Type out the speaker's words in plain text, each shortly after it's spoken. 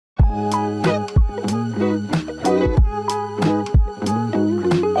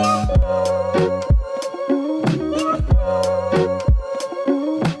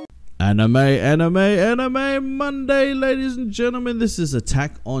Anime Monday, ladies and gentlemen. This is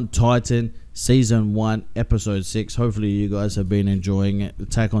Attack on Titan Season 1, Episode 6. Hopefully you guys have been enjoying it.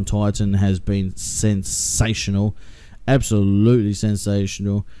 Attack on Titan has been sensational. Absolutely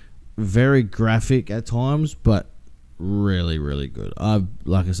sensational. Very graphic at times, but really, really good.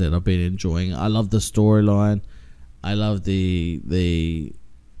 Like I said, I've been enjoying it. I love the storyline. I love the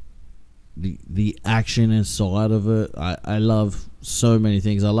action inside of it. I love so many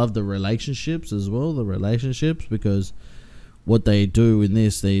things. I love the relationships as well. Because what they do in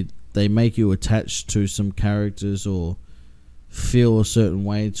this, they make you attached to some characters or feel a certain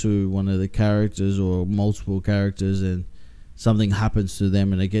way to one of the characters or multiple characters, and something happens to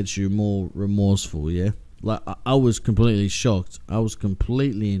them and it gets you more remorseful. Yeah, like I was completely shocked. I was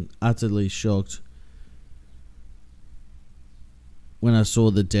completely and utterly shocked when I saw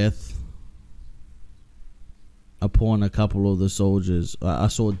the death upon a couple of the soldiers. I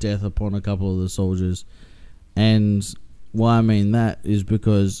saw death upon a couple of the soldiers, and why I mean that is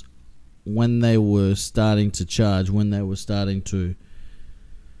because when they were starting to charge, when they were starting to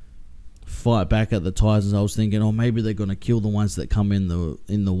fight back at the Titans, I was thinking, oh, maybe they're gonna kill the ones that come in the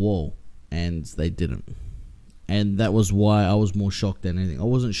wall, and they didn't. And that was why I was more shocked than anything. I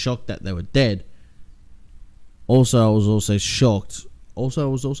wasn't shocked that they were dead. Also, I was also shocked. I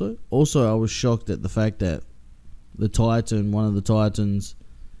was shocked at the fact that one of the Titans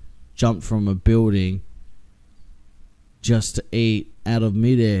jumped from a building just to eat out of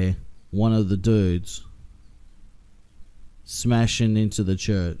midair one of the dudes, smashing into the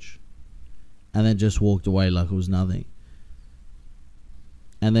church, and then just walked away like it was nothing.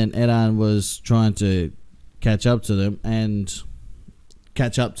 And then Edan was trying to catch up to them and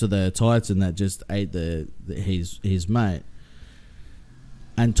catch up to the Titan that just ate his mate.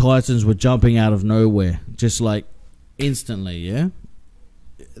 And Titans were jumping out of nowhere, just like instantly, yeah?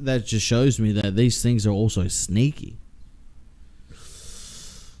 That just shows me that these things are also sneaky.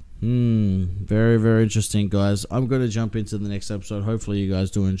 Very, very interesting, guys. I'm going to jump into the next episode. Hopefully you guys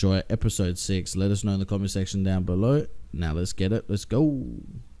do enjoy episode 6. Let us know in the comment section down below. Now let's get it. Let's go.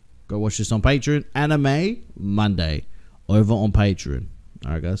 Go watch this on Patreon. Anime Monday over on Patreon.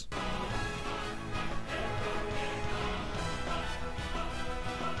 Alright, guys.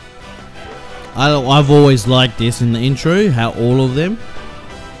 I've always liked this in the intro, how all of them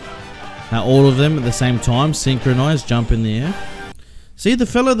at the same time synchronized jump in the air. See, the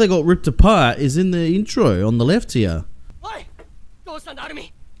fella that got ripped apart is in the intro on the left here.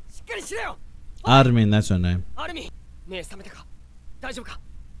 Armin, that's her name.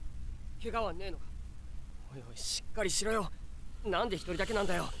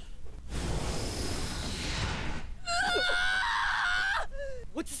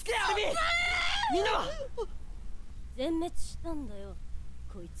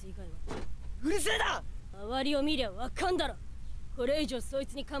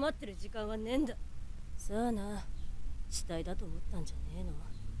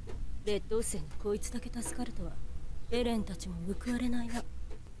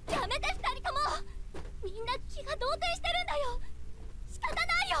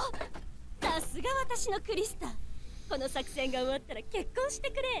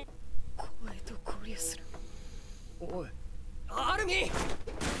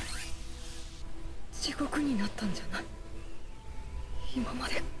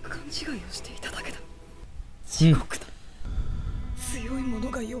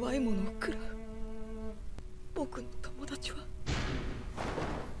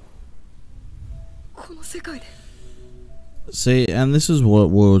 See, and this is what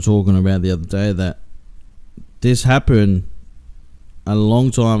we were talking about the other day, that this happened a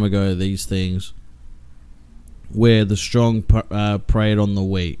long time ago, these things, where the strong preyed on the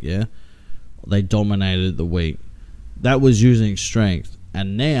weak, yeah? They dominated the weak. That was using strength.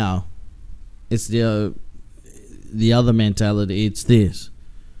 And now, it's the other mentality. It's this.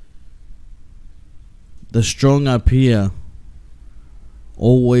 The strong up here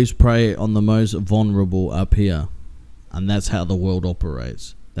always prey on the most vulnerable up here. And that's how the world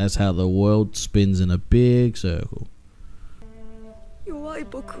operates. That's how the world spins in a big circle.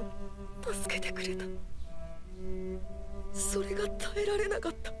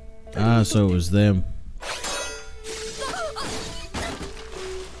 Ah, so it was them.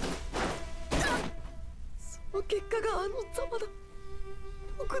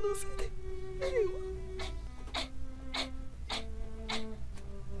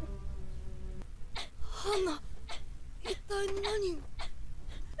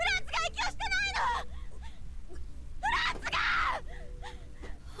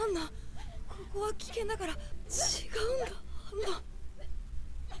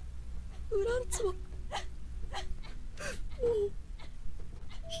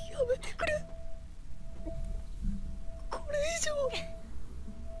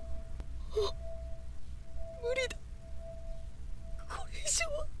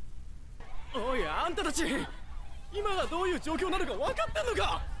 I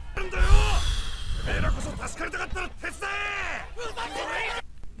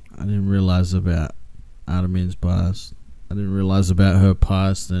didn't realize about Artemin's past. I didn't realize about her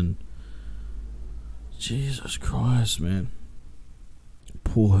past, and Jesus Christ, man.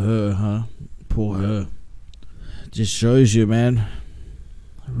 Poor her, huh? Poor her. Just shows you, man.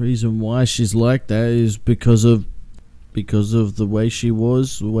 The reason why she's like that is because of the way she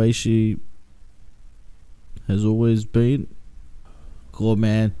was, the way she has always been. God,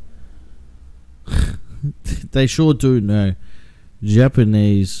 man. They sure do know.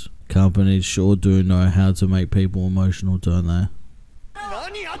 Japanese companies sure do know how to make people emotional, don't they?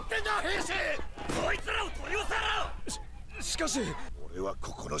 しかし俺は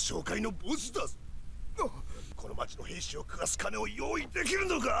ここの紹介のボスだぞ。この町の兵士を暮らす金を用意できる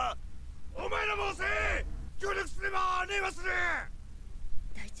のか。お前らもせ協力すればねえわする。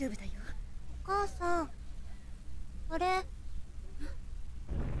大丈夫だよ。お母さん、あれ。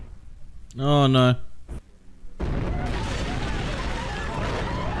Oh no.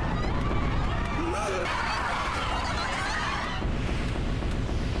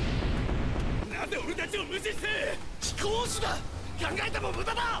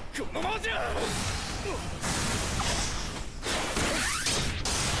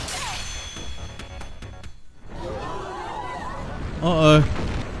 Uh-oh.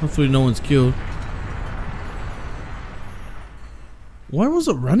 Hopefully no one's killed. Why was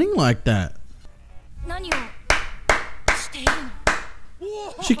it running like that?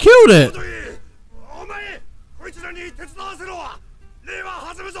 She killed it! お前こいつらに手伝わせろ。礼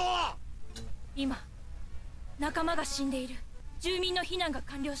は弾むぞ。今仲間が死んでいる。住民の避難が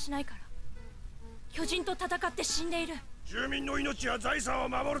完了しないから巨人と戦って死んでいる。住民の命や財産を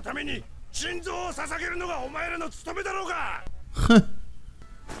守るために心臓を捧げるのがお前らの務めだろうが。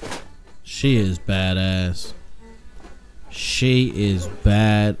She is badass. She is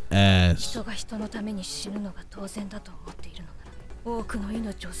badass. 人が人のために死ぬのが当然だと思っているのなら多くの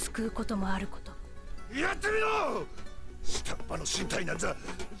命を救うこともあること。やってみろ。下っ端の身体なんざ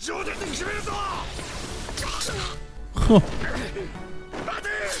上手に決めるぞ。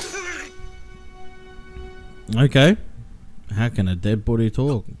Okay. How can a dead body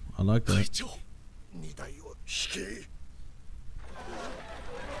talk? I like that. 荷台を引け。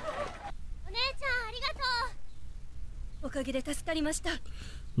お姉ちゃんありがとう。おかげで助かりました。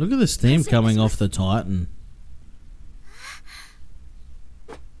 Look at the steam coming off the Titan.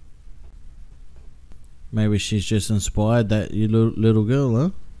 Maybe she's just inspired that you little girl,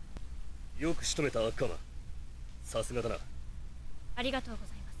 huh? よく仕留めた赤間。さすがだな。ありがとうご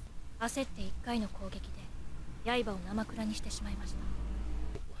ざいます。焦って一回の攻撃で刃を生倉にしてしまいました。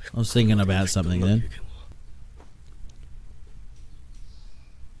 I was thinking about something then.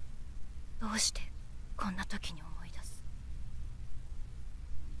 どうしてこんな時に思い出す。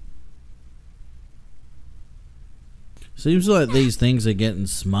 Seems like these things are getting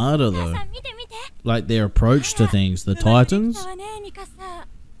smarter though. Like their approach to things. The Titans,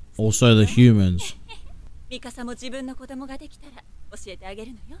 also the humans. ミカサも自分の子供ができたら教えてあげ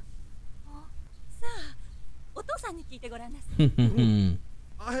るのよ。さあ、お父さんに聞いてごらんなさい。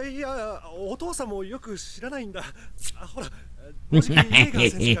あ、いや、お父さんもよく知らないんだ。あ、ほら、同時に映画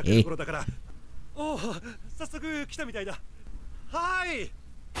先生が来る頃だから。おお、早速来たみたいだ。はい。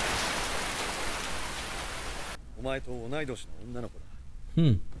お前と同い年の女の子だ。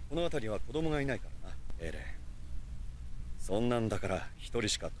この辺りは子供がいないからな、エレン。そんなんだから一人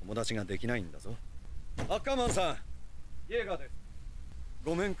しか友達ができないんだぞ。アッカーマンさん、イエーガーです。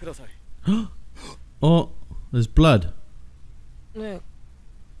ごめんください。Oh, there's blood. ねえ、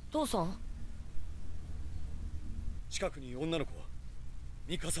父さん。近くに女の子は、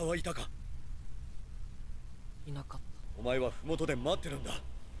ミカサはいたか？いなかった。お前は麓で待ってるんだ。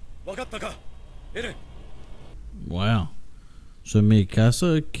わかったか、エレン。Wow. So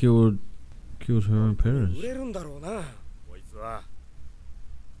Mikasa killed her own parents. 売れるんだろうな、こいつは。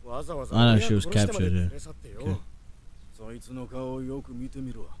わざわざ I know she was captured. Okay. そいつの顔をよく見て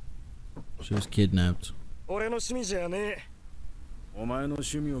みろ。She was kidnapped. 俺の趣味じゃねえ。お前の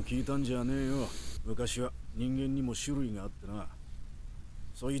趣味を聞いたんじゃねえよ。昔は人間にも種類があってな。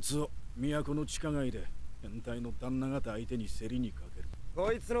そいつを都の地下街で変態の旦那方相手に競りにかける。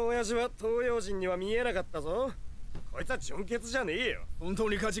こいつの親父は東洋人には見えなかったぞ。こいつは純血じゃねえよ。本当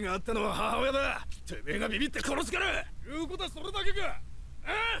に価値があったのは母親だ。てめえがビビって殺すから。言うことはそれだけか。あ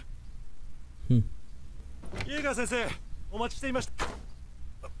あ。イエガー先生、お待ちしていました。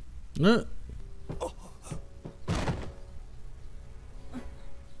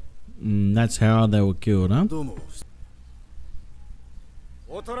That's how they were killed, huh? どうも。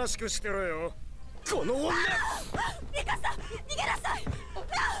おとなしくしてろよ。この女。ミカサ、逃げなさい。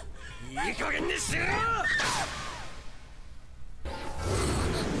いい加減にしろ。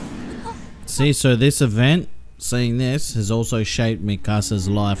 See, so this event, seeing this, has also shaped Mikasa's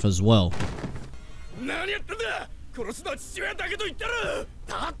life as well. 何やってんだ。殺すのは父親だけと言ったら。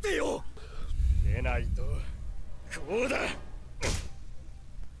立ってよ。出ないとこうだ。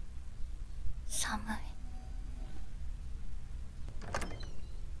寒い。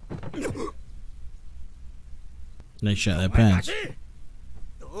 They shut their pants.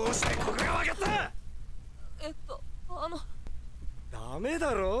 どうしてここが分かった。ダメ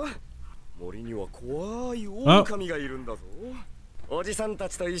だろ。森には怖い狼がいるんだぞ。おじさんた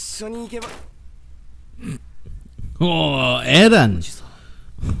ちと一緒に行けば。 Oh, Eren!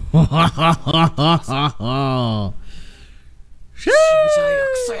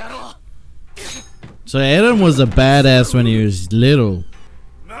 So Eren was a badass when he was little.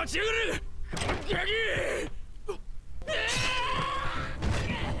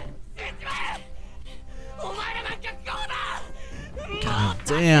 God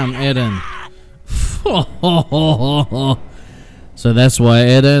damn, Eren. So that's why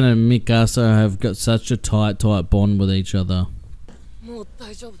Eren and Mikasa have got such a tight bond with each other. もう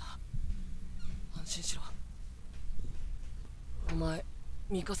大丈夫だ。安心しろ。お前、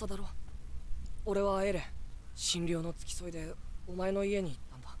ミカサだろ。俺はエレン。診療の付き添いでお前の家に行っ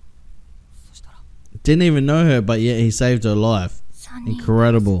たんだ。そしたら。Didn't even know her, but yet he saved her life.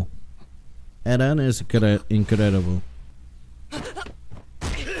 Incredible. Eren is incredible.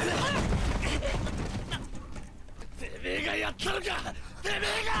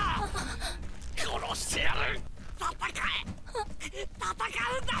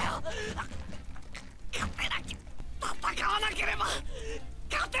 戦わなければ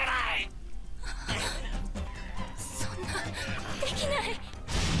勝てない。そんなできない。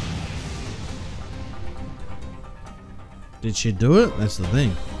 Did she do it? That's the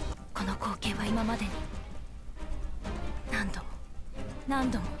thing. この光景は今までに何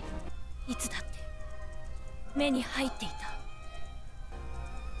度もいつだって目に入っていた。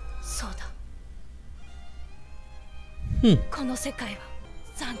そうだ。この世界は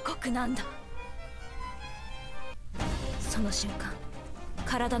残酷なんだ。その瞬間、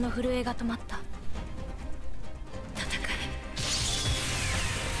体の震えが止まった。戦い。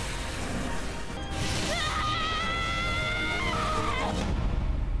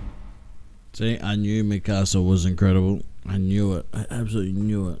See, I knew Mikasa was incredible. I knew it. I absolutely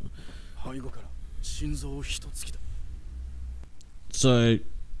knew it. So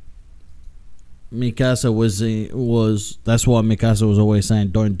Mikasa was that's why Mikasa was always saying,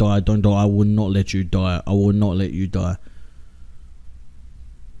 don't die, don't die. I will not let you die. I will not let you die.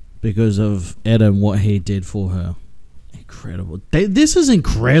 Because of Eren, what he did for her. Incredible. This is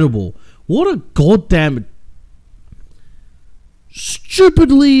incredible. What a goddamn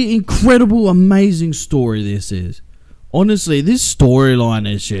stupidly incredible, amazing story this is. Honestly, this storyline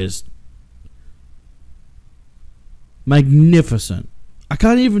is just magnificent. I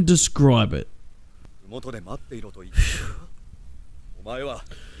can't even describe it. 元で待っていろと言ってお前は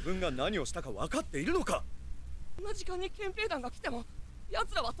自分が何をしたか分かっているのか。こんな時間に憲兵団が来ても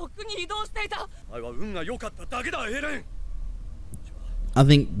奴らはとっくに移動していた。お前は運が良かっただけだ、エレン。 I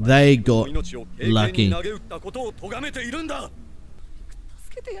think they got lucky. 投げ打ったことを咎めているんだ。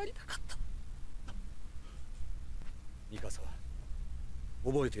助けてやりたかった。ミカサは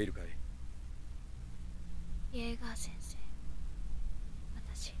覚えているかい。イエーガー先生、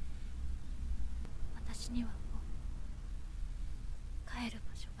私にはもう帰る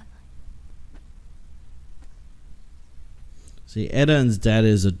場所がない。 See, Eren's dad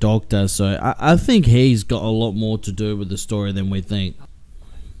is a doctor, so I think he's got a lot more to do with the story than we think.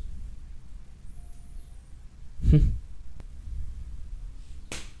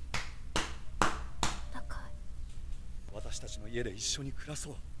 私たちの家で一緒に暮ら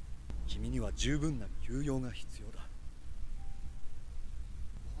そう。君には十分な休養が必要だ。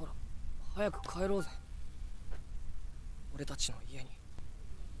ほら、早く帰ろうぜ。俺たちの家に。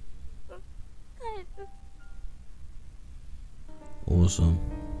帰る。 Awesome.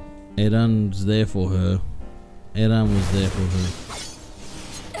 Eren's there for her. Eren was there for her.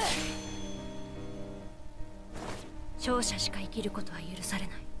 勝者しか生きることは許され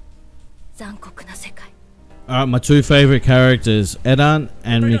ない。残酷な世界。 Alright, my two favorite characters, Eren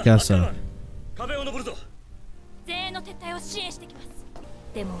and Mikasa. 壁を登るぞ。全員の撤退を支援してきます。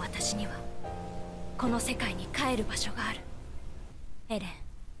でも私にはこの世界に帰る場所がある。エレン、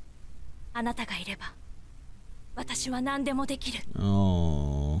あなたがいれば私は何でもできる。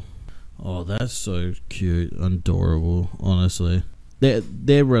 Oh, that's so cute and adorable, honestly.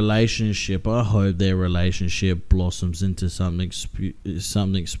 their relationship, I hope their relationship blossoms into something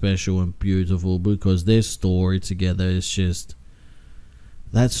special and beautiful, because their story together is just,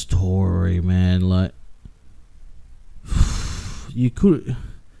 that story, man, like you couldn't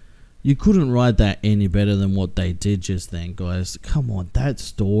write that any better than what they did just then, guys. Come on, that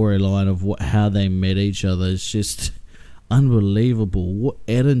storyline of how they met each other is just unbelievable. What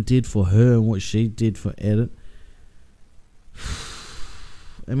Eren did for her and what she did for Eren.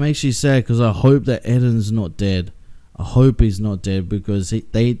 It makes you sad, because I hope that Eden's not dead. I hope he's not dead, because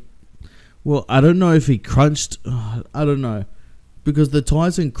well, I don't know if he crunched. I don't know, because the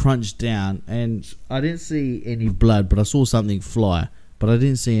Titan crunched down and I didn't see any blood, but I saw something fly, but I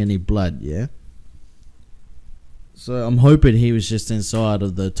didn't see any blood. Yeah. So I'm hoping he was just inside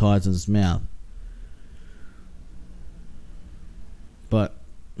of the Titan's mouth. But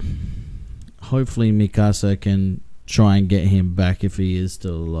hopefully Mikasa can try and get him back if he is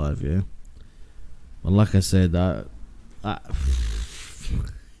still alive, yeah. But like I said,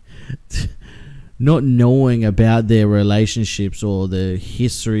 not knowing about their relationships or the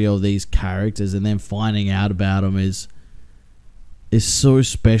history of these characters and then finding out about them is so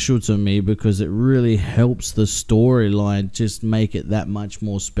special to me, because it really helps the storyline just make it that much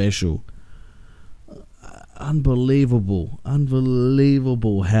more special. Unbelievable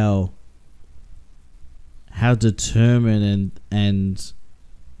how determined and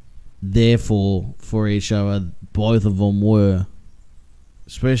therefore for each other both of them were,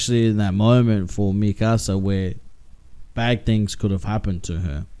 especially in that moment for Mikasa where bad things could have happened to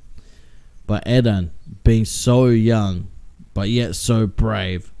her. But Eren, being so young but yet so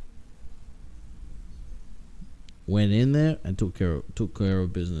brave, went in there and took care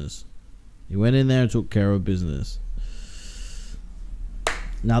of business. He went in there and took care of business.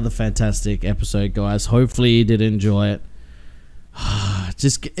 Another fantastic episode, guys. Hopefully you did enjoy it.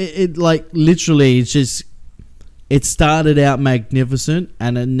 Just it like literally, it's just, it started out magnificent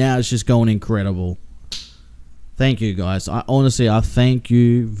and now it's just going incredible. Thank you, guys. I thank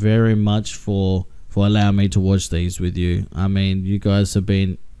you very much for allowing me to watch these with you. I mean, you guys have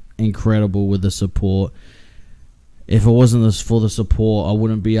been incredible with the support. If it wasn't for the support, I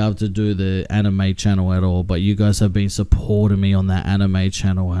wouldn't be able to do the anime channel at all. But you guys have been supporting me on that anime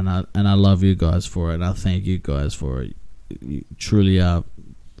channel, and I love you guys for it. And I thank you guys for it. You truly are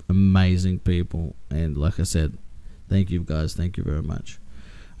amazing people. And like I said, thank you guys. Thank you very much.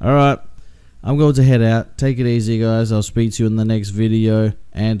 All right, I'm going to head out. Take it easy, guys. I'll speak to you in the next video.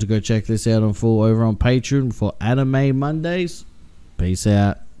 And to go check this out in full over on Patreon for Anime Mondays. Peace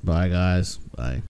out. Bye, guys. Bye.